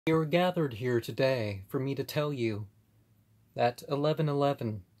You are gathered here today for me to tell you that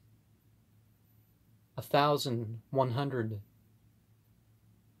 1111,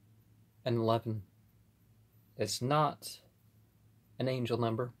 1111, is not an angel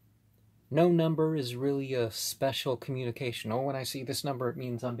number. No number is really a special communication. Oh, when I see this number, it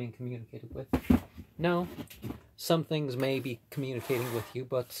means I'm being communicated with. No, some things may be communicating with you,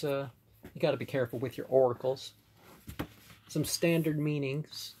 but you got to be careful with your oracles. Some standard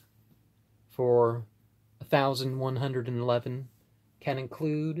meanings for 1111 can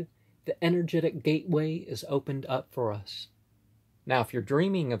include the energetic gateway is opened up for us. Now, if you're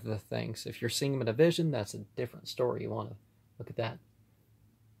dreaming of the things, if you're seeing them in a vision, that's a different story. You want to look at that.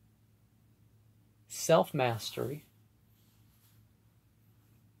 Self-mastery.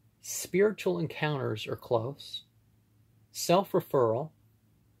 Spiritual encounters are close. Self-referral.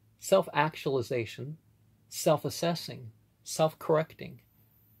 Self-actualization. Self-assessing. Self-correcting.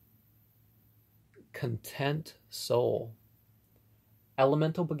 Content soul.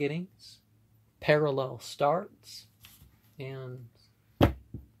 Elemental beginnings. Parallel starts. And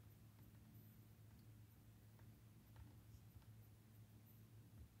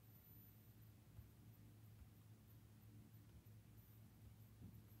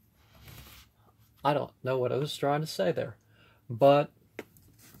I don't know what I was trying to say there. But,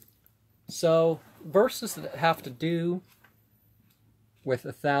 so, verses that have to do with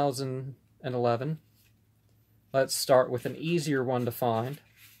 1011. Let's start with an easier one to find.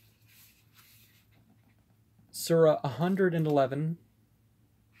 Surah 111,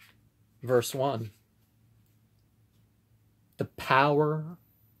 verse 1. The power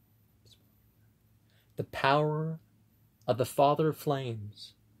of the Father of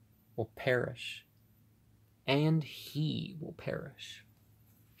Flames will perish, and he will perish.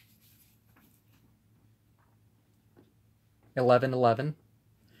 1111.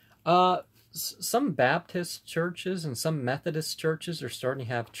 Some Baptist churches and some Methodist churches are starting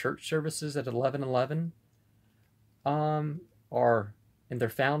to have church services at 1111. Or in their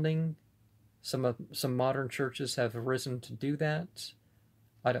founding, some modern churches have arisen to do that.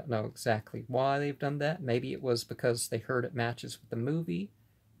 I don't know exactly why they've done that. Maybe it was because they heard it matches with the movie.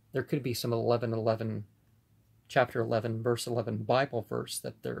 There could be some 1111, chapter 11, verse 11 Bible verse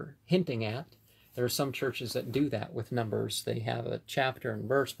that they're hinting at. There are some churches that do that with numbers. They have a chapter and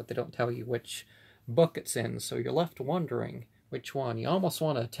verse, but they don't tell you which book it's in, so you're left wondering which one. You almost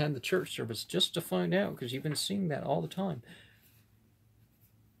want to attend the church service just to find out, because you've been seeing that all the time.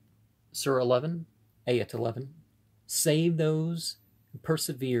 Surah 11, Ayat 11. Save those who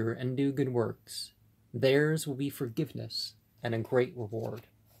persevere and do good works. Theirs will be forgiveness and a great reward.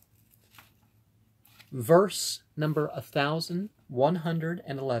 Verse number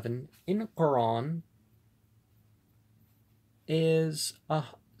 1111 in the Quran is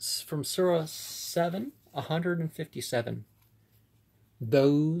from Surah 7, 157.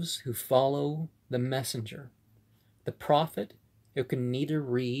 Those who follow the messenger, the prophet who can neither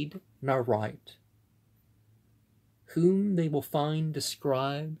read nor write, whom they will find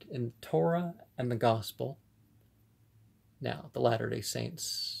described in the Torah and the Gospel. Now, the Latter-day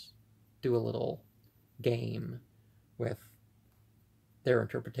Saints do a little game with their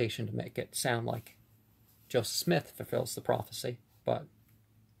interpretation to make it sound like Joseph Smith fulfills the prophecy, but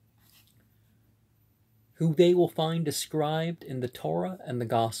who they will find described in the Torah and the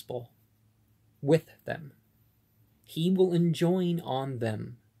Gospel with them. He will enjoin on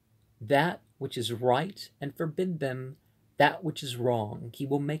them that which is right and forbid them that which is wrong. He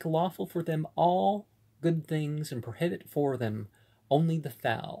will make lawful for them all good things and prohibit for them only the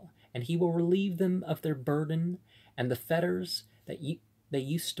foul. And he will relieve them of their burden and the fetters that they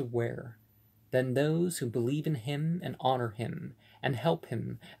used to wear. Then those who believe in him and honor him and help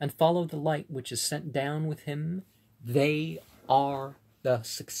him and follow the light which is sent down with him, they are the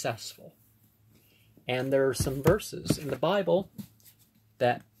successful. And there are some verses in the Bible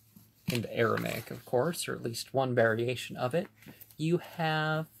that, in the Aramaic, of course, or at least one variation of it, you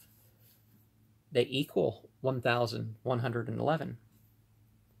have, they equal 1111.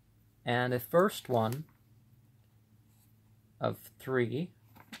 And the first one of three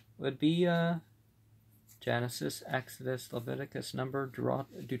would be Genesis, Exodus, Leviticus, Number,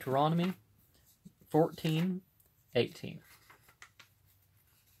 Deuteronomy 14:18.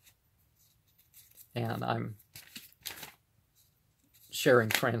 And I'm sharing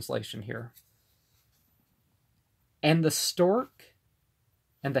translation here. And the stork,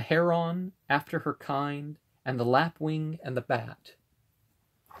 and the heron after her kind, and the lapwing and the bat.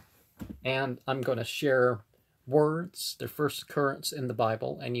 And I'm going to share words, their first occurrence in the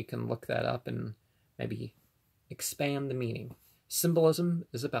Bible, and you can look that up and maybe expand the meaning. Symbolism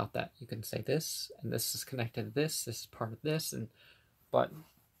is about that. You can say this, and this is connected to this is part of this, but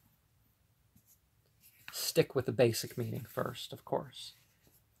stick with the basic meaning first, of course.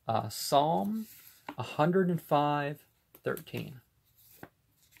 Psalm 105:13.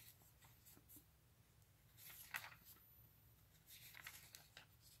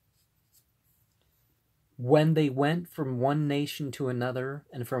 When they went from one nation to another,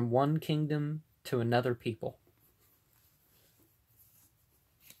 and from one kingdom to another people.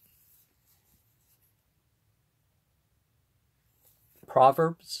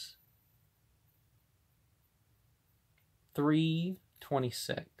 Proverbs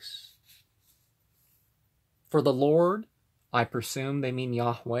 3:26. For the Lord, I presume they mean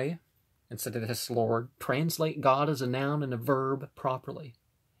Yahweh instead of this Lord. Translate God as a noun and a verb properly.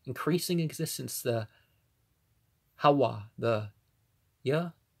 Increasing existence, the Hawa, the ya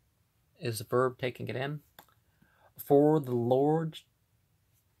is a verb taking it in. For the Lord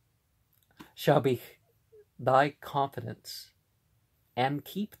shall be thy confidence, and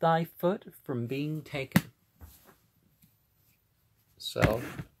keep thy foot from being taken. So,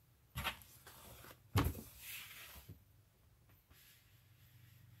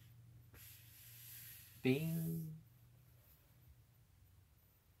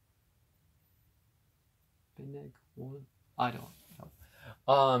 I don't know.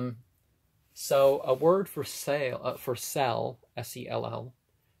 So a word for sell, S-E-L-L,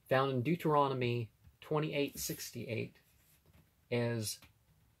 found in Deuteronomy 28:68 is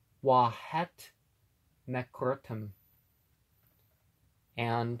wahet mekritim,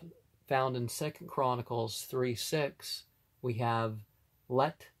 and found in 2 Chronicles 3:6 we have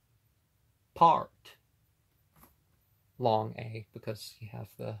let part, long A because you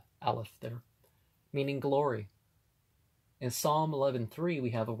have the aleph there, meaning glory. In Psalm 11:3 we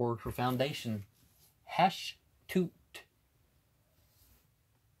have a word for foundation, hesh tut.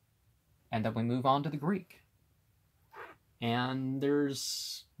 And then we move on to the Greek. And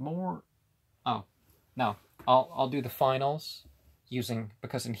there's more. Oh, no. I'll do the finals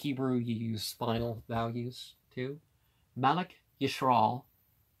because in Hebrew you use final values too. Malach Yisrael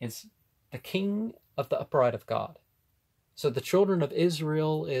is the king of the upright of God. So the children of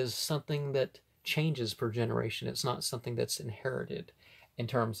Israel is something that changes per generation. It's not something that's inherited in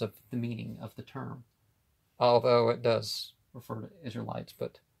terms of the meaning of the term. Although it does refer to Israelites,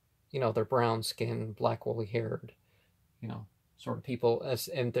 but they're brown skinned, black woolly haired, sort of people,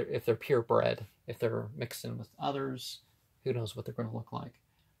 and if they're purebred, if they're mixed in with others, who knows what they're going to look like.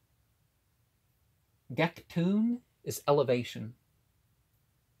 Gektun is elevation.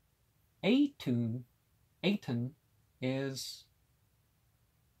 Aton is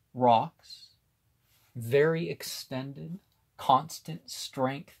rocks, very extended, constant,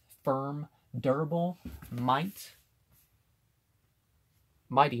 strength, firm, durable, mighty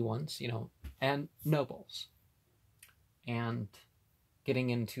ones, and nobles. And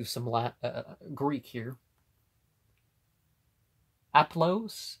getting into some Greek here.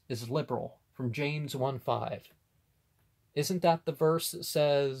 Aplos is liberal, from James 1:5. Isn't that the verse that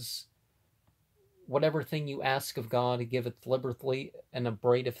says, whatever thing you ask of God, he giveth liberally and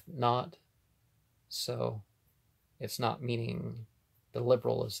upbraideth not? So it's not meaning the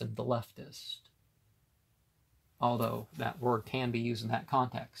liberal is in the leftist, although that word can be used in that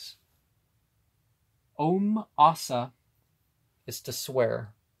context. Asa is to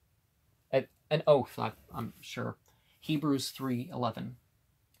swear, an oath, I'm sure. Hebrews 3:11.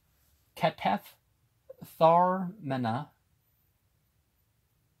 Ketef Tharmena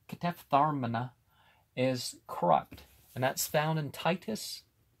is corrupt, and that's found in Titus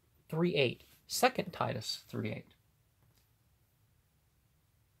 3:8. 2 Titus 3:8.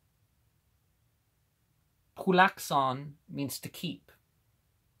 Pulaxon means to keep.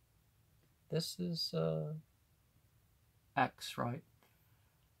 This is X, right?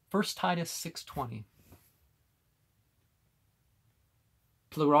 1 Titus 6:20.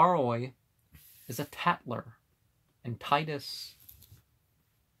 Pluraloi is a tattler, and 1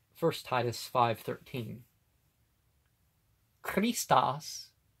 Titus 5:13.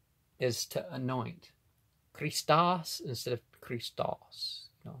 Christos is to anoint. Christos instead of Christos.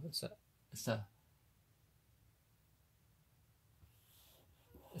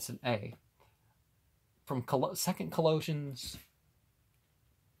 It's an A. From 2 Colossians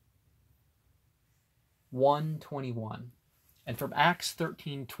 1:21. And from Acts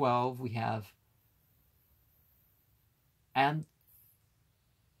 13:12 we have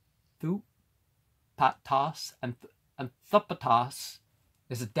Anthupatos, and Anthupatos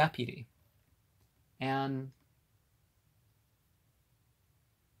is a deputy. And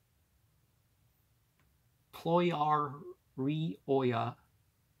Rioya,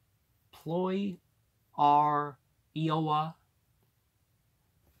 Ploi R Iowa,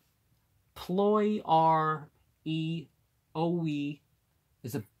 Ploi R E O E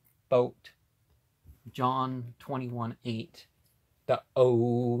is a boat. John 21:8. The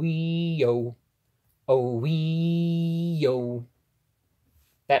O-E-O, O-E-O.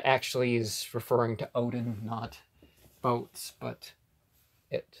 That actually is referring to Odin, not boats, but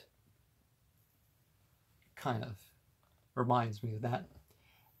it kind of reminds me of that.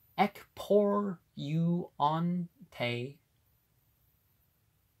 Ekpor Euante.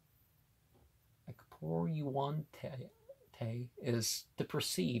 Ekpor Euante is to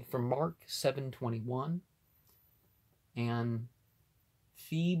proceed from Mark 7:21, and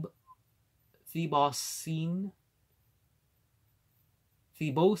Thebosine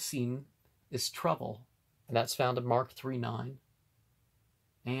is trouble, and that's found in Mark 3:9,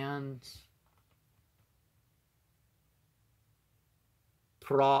 and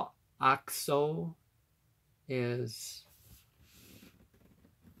Proaxo is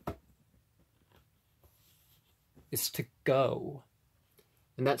to go,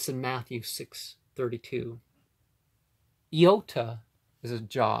 and that's in Matthew 6:32. Iota is a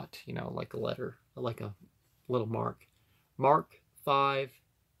jot, like a letter, like a little mark. Mark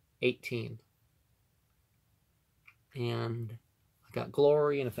 5:18. And I got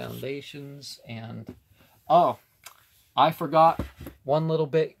glory and foundations, and oh, I forgot one little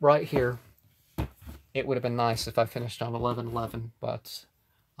bit right here. It would have been nice if I finished on 11:11, but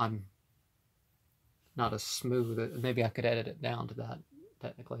I'm not as smooth. Maybe I could edit it down to that,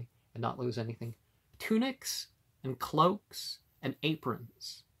 technically, and not lose anything. Tunics and cloaks and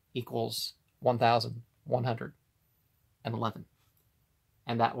aprons equals 1,111.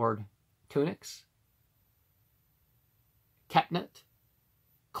 And that word tunics, ketnet,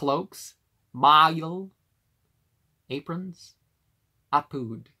 cloaks, mail, aprons,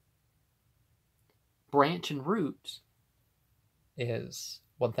 apud. Branch and root is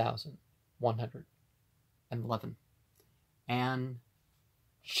 1,111. And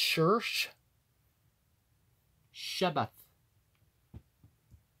church, Shebath.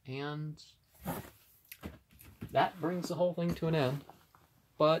 And that brings the whole thing to an end.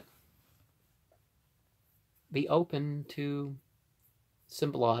 But be open to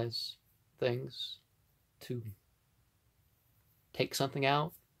symbolize things, to take something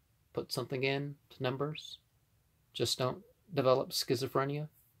out, put something in to numbers. Just don't develop schizophrenia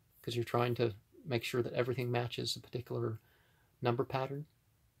because you're trying to make sure that everything matches a particular number pattern.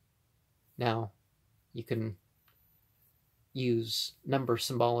 Now, you can use number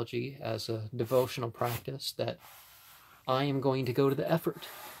symbology as a devotional practice that I am going to go to the effort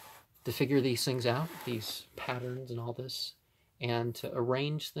to figure these things out, these patterns and all this, and to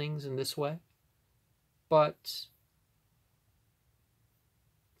arrange things in this way. But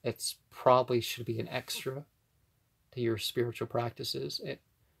it's probably should be an extra to your spiritual practices. It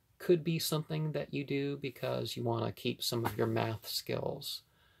could be something that you do because you want to keep some of your math skills,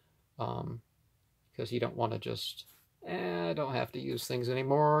 because you don't want to just, I don't have to use things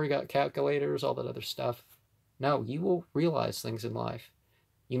anymore, you got calculators, all that other stuff. No, you will realize things in life.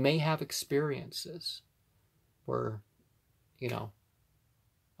 You may have experiences where,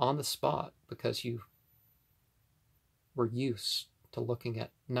 on the spot, because you were used to looking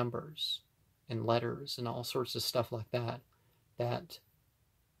at numbers and letters and all sorts of stuff like that, that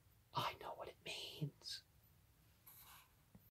I know what it means.